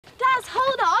Daz,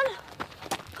 hold on!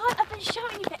 God, I've been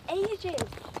shouting you for ages.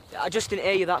 I just didn't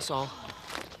hear you, that's all.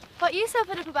 What are you so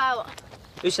fed up about?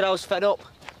 Who said I was fed up?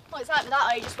 Well, it's either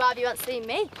that or you just rather you hadn't seen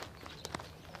me.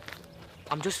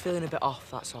 I'm just feeling a bit off,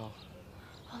 that's all.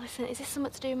 Oh, listen, is this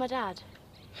something to do with my dad?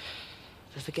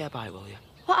 Just forget about it, will you?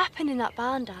 What happened in that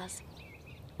barn, Daz?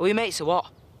 Are we mates or what?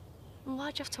 And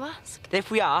why'd you have to ask?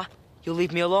 If we are, you'll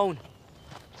leave me alone.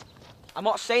 I'm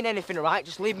not saying anything, all right?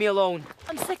 Just leave me alone.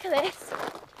 I'm sick of this.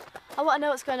 I want to know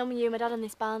what's going on with you and my dad on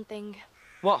this barn thing.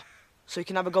 What? So you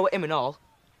can have a go at him and all?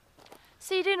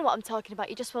 So you do know what I'm talking about,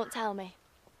 you just won't tell me.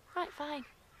 Right, fine.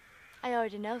 I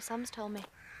already know, Sam's told me.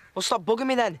 Well, stop bugging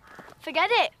me then. Forget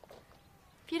it.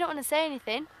 If you don't want to say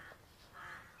anything.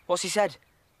 What's he said?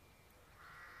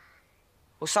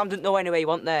 Well, Sam didn't know anyway he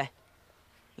wasn't there.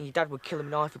 And your dad would kill him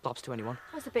now if he blobs to anyone.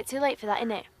 It was a bit too late for that,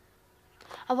 innit?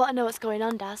 I want to know what's going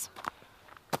on, Daz.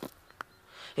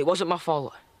 It wasn't my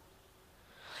fault.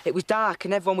 It was dark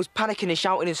and everyone was panicking and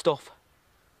shouting and stuff.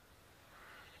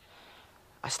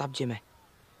 I stabbed Jimmy.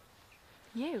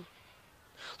 You?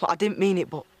 Look, I didn't mean it,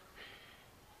 but...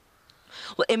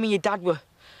 Look, him and your dad were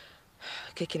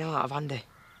kicking out of Andy.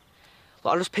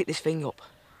 Look, I just picked this thing up.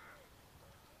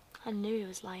 I knew he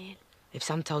was lying. If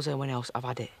Sam tells anyone else, I've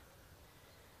had it.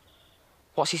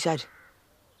 What's he said?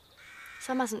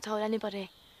 Sam hasn't told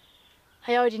anybody.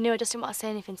 I already knew, I just didn't want to say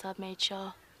anything till I'd made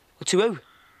sure. Well, to who?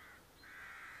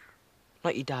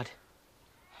 Not your dad.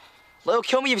 Look, he'll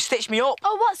kill me, you've stitched me up.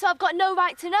 Oh, what, so I've got no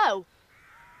right to know?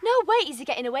 No way is he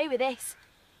getting away with this.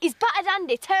 He's battered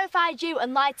Andy, terrified you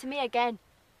and lied to me again.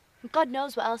 And God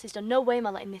knows what else he's done. No way am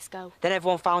I letting this go. Then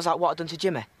everyone finds out what I've done to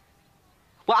Jimmy.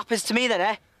 What happens to me then,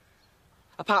 eh?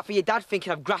 Apart from your dad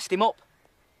thinking I've grassed him up.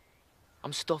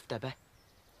 I'm stuffed, Debbie.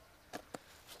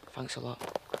 Thanks a lot.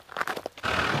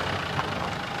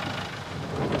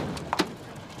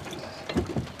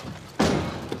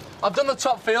 I've done the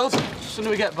top field. Sooner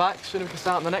we get back, sooner we can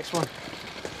start on the next one.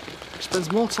 She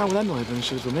spends more time with Emily than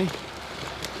she does with me.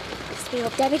 We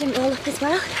hope Debbie didn't roll up as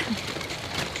well.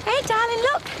 Hey, darling,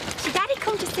 look. Your daddy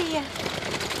come to see you.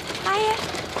 Hiya.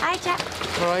 Hi, Jack.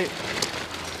 All right.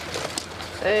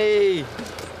 Hey.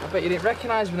 I bet you didn't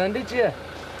recognise me then, did you?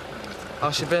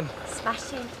 How's she been?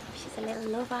 Smashing. She's a little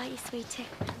love, aren't you, sweetie?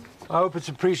 I hope it's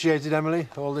appreciated, Emily,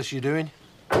 all this you're doing.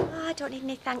 Oh, I don't need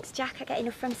any thanks, Jack. I get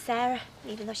enough from Sarah,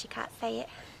 even though she can't say it.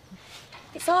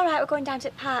 It's all right, we're going down to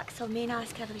the park, so me and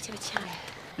Alice can have a bit of a chat.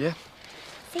 Yeah.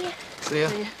 See ya. See ya.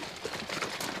 See ya.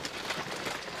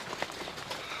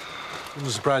 It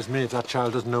wouldn't surprise me if that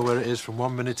child doesn't know where it is from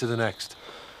one minute to the next.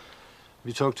 Have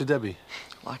you talked to Debbie?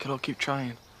 Like it, I'll keep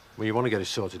trying. Well, you want to get it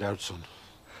sorted out, son.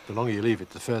 The longer you leave it,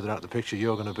 the further out the picture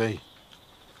you're going to be.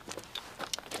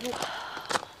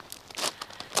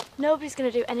 Nobody's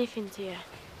going to do anything to you.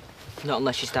 Not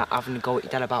unless you start having a go at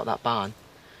your dad about that barn.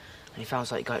 And he sounds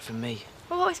like he got it from me.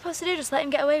 Well, what are we supposed to do? Just let him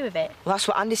get away with it? Well, that's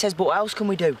what Andy says, but what else can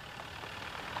we do?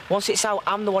 Once it's out,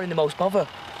 I'm the one in the most bother.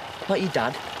 Not your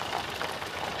dad.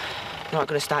 You're not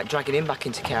going to start dragging him back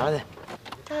into care, are they?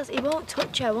 Daz, he won't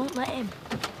touch you. I won't let him.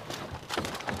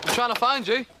 I'm trying to find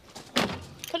you.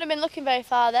 Couldn't have been looking very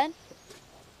far then.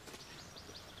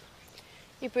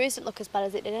 Your bruise didn't look as bad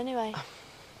as it did anyway.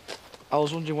 I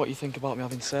was wondering what you think about me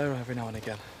having Sarah every now and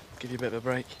again. Give you a bit of a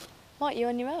break. What, you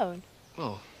on your own?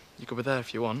 Well, you could be there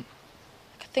if you want.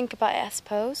 I could think about it, I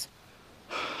suppose.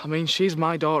 I mean, she's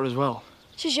my daughter as well.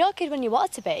 She's your kid when you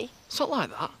want her to be. It's not like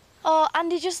that. Oh,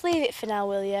 Andy, just leave it for now,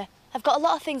 will you? I've got a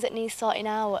lot of things that need sorting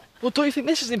out. Well, don't you think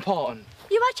this is important?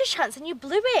 You had your chance and you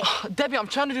blew it. Debbie, I'm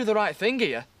trying to do the right thing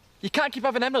here. You can't keep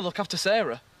having Emma look after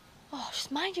Sarah. Oh,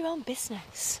 just mind your own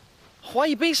business. Why are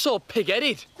you being so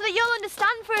pig-headed? So that you'll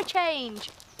understand for a change.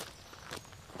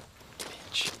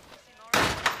 Bitch.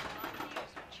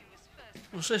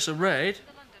 What's this, a raid?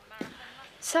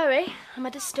 Sorry, am I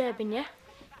disturbing you?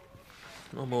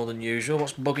 No more than usual.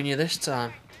 What's bugging you this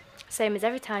time? Same as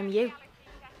every time, you.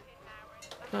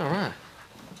 All right.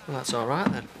 Well, that's all right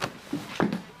then.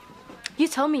 You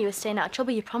told me you were staying out of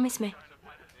trouble, you promised me.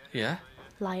 Yeah?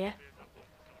 Liar.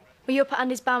 Were you up at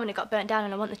Andy's barn when it got burnt down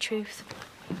and I want the truth?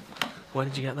 Where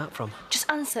did you get that from?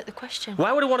 Just answer the question.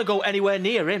 Why would I want to go anywhere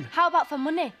near him? How about for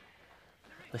money?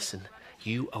 Listen,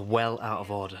 you are well out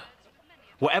of order.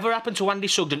 Whatever happened to Andy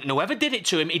Sugden and whoever did it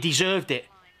to him, he deserved it.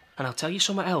 And I'll tell you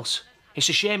something else. It's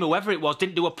a shame whoever it was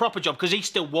didn't do a proper job because he's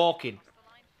still walking.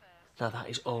 Now that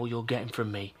is all you're getting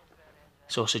from me.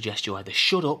 So I suggest you either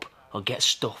shut up or get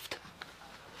stuffed.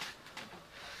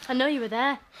 I know you were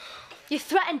there. You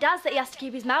threatened Daz that he has to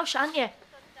keep his mouth shut, haven't you?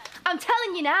 I'm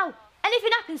telling you now.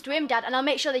 Anything happens to him, Dad, and I'll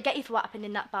make sure they get you for what happened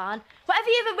in that barn. Whatever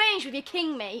you've arranged with your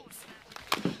king mates.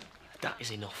 That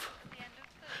is enough.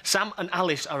 Sam and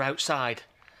Alice are outside.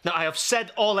 Now, I have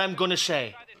said all I'm gonna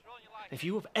say. If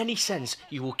you have any sense,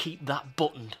 you will keep that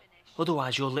buttoned.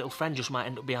 Otherwise, your little friend just might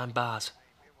end up behind bars.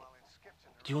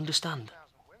 Do you understand?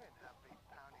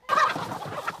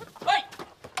 Hey!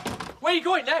 Where are you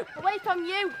going now? Away from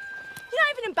you. You're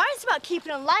not even embarrassed about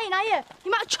keeping on lying, are you? The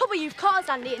amount of trouble you've caused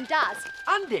Andy and Dad.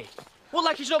 Andy? What,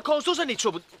 like he's not caused us any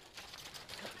trouble?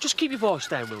 Just keep your voice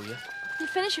down, will you? You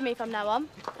finish with me from now on,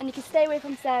 and you can stay away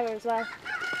from Sarah as well.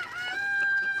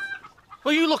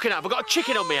 What are you looking at? Have I got a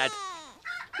chicken on my head?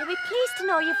 You'll be pleased to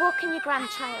know you've woken your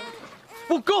grandchild.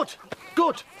 Well, good,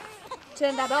 good.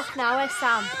 Turn that off now, eh,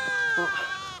 Sam?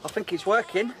 I think it's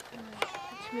working.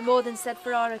 Should be more than said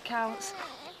for our accounts.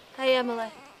 Hey, Emily.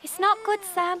 It's not good,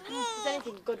 Sam. Is there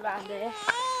anything good round here?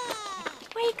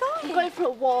 Where are you I'm going? going for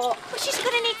a walk. Well, she's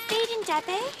going to need feeding,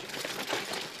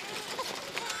 Debbie.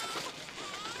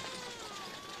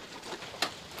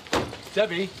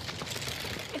 Debbie.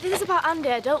 If this is about Andy,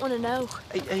 I don't want to know.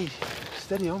 Hey,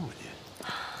 steady on with you.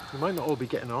 We might not all be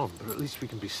getting on, but at least we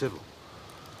can be civil.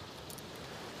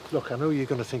 Look, I know you're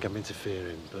going to think I'm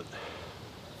interfering, but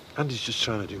Andy's just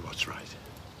trying to do what's right.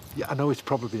 Yeah, I know it's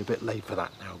probably a bit late for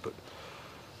that now, but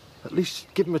at least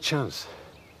give him a chance.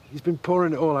 He's been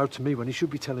pouring it all out to me when he should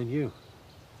be telling you.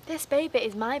 This baby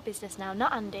is my business now,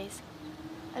 not Andy's.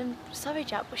 And sorry,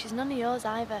 Jack, but she's none of yours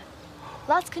either.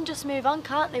 Lads can just move on,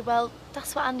 can't they? Well,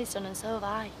 that's what Andy's done, and so have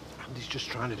I. Andy's just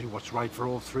trying to do what's right for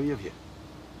all three of you.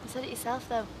 You said it yourself,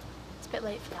 though. It's a bit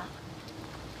late for that.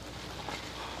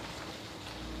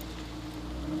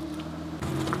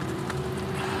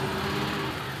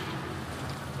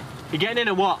 You getting in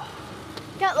or what?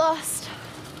 Get lost.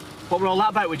 What were all that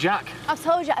about with Jack? I've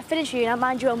told you I finished with you and I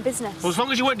mind your own business. Well, as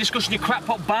long as you weren't discussing your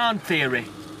crackpot barn theory.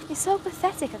 You're so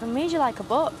pathetic, I can read you like a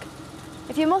book.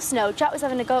 If you must know, Jack was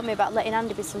having a go at me about letting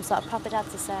Andy be some sort of proper dad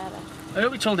to Sarah. I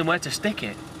hope you told him where to stick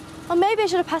it. Well, maybe I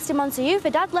should have passed him on to you for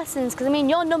dad lessons, because, I mean,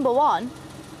 you're number one.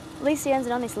 At least he earns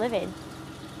an honest living.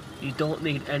 You don't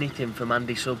need anything from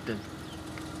Andy Sugden.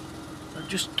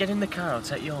 Just get in the car, I'll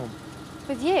take you home.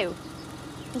 With you?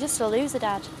 You're just a loser,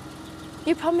 Dad.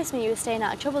 You promised me you were staying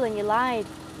out of trouble and you lied.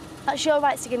 That's your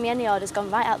rights to give me any orders gone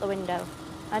right out the window.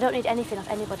 I don't need anything off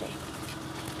anybody.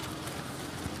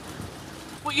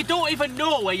 But you don't even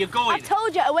know where you're going. I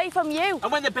told you, away from you.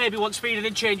 And when the baby wants feeding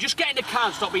and change, just get in the car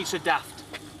and stop being so daft.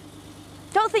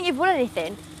 Don't think you've won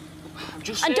anything. I'm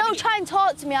just And saying don't try and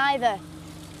talk to me either.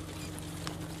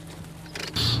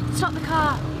 Stop the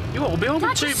car. You won't be home in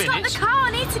Dad, 2 just minutes. stop the car.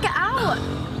 I need to get out.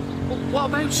 But what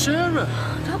about Sarah?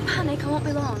 Don't panic, I won't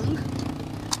be long.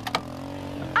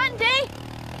 Andy!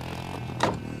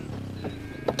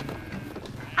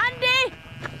 Andy!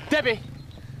 Debbie,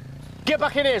 get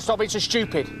back in here and stop being so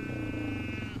stupid.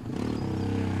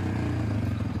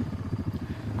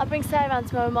 I'll bring Sarah around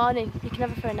tomorrow morning. You can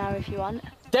have her for an hour if you want.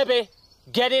 Debbie,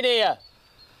 get in here.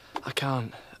 I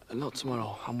can't. Not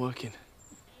tomorrow. I'm working.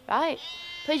 Right.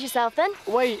 Please yourself then.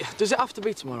 Wait, does it have to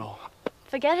be tomorrow?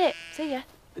 Forget it. See ya.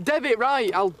 Debbie,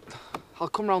 right, I'll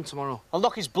come round tomorrow. I'll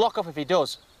knock his block off if he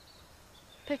does.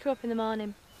 Pick her up in the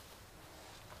morning.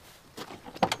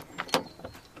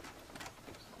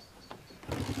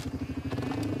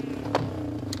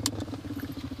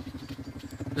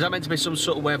 Is that meant to be some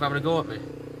sort of way of having a go at me?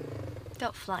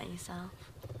 Don't flatter yourself.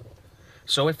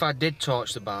 So if I did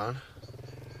torch the barn,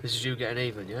 this is you getting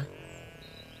even, yeah?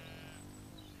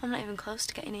 I'm not even close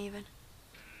to getting even.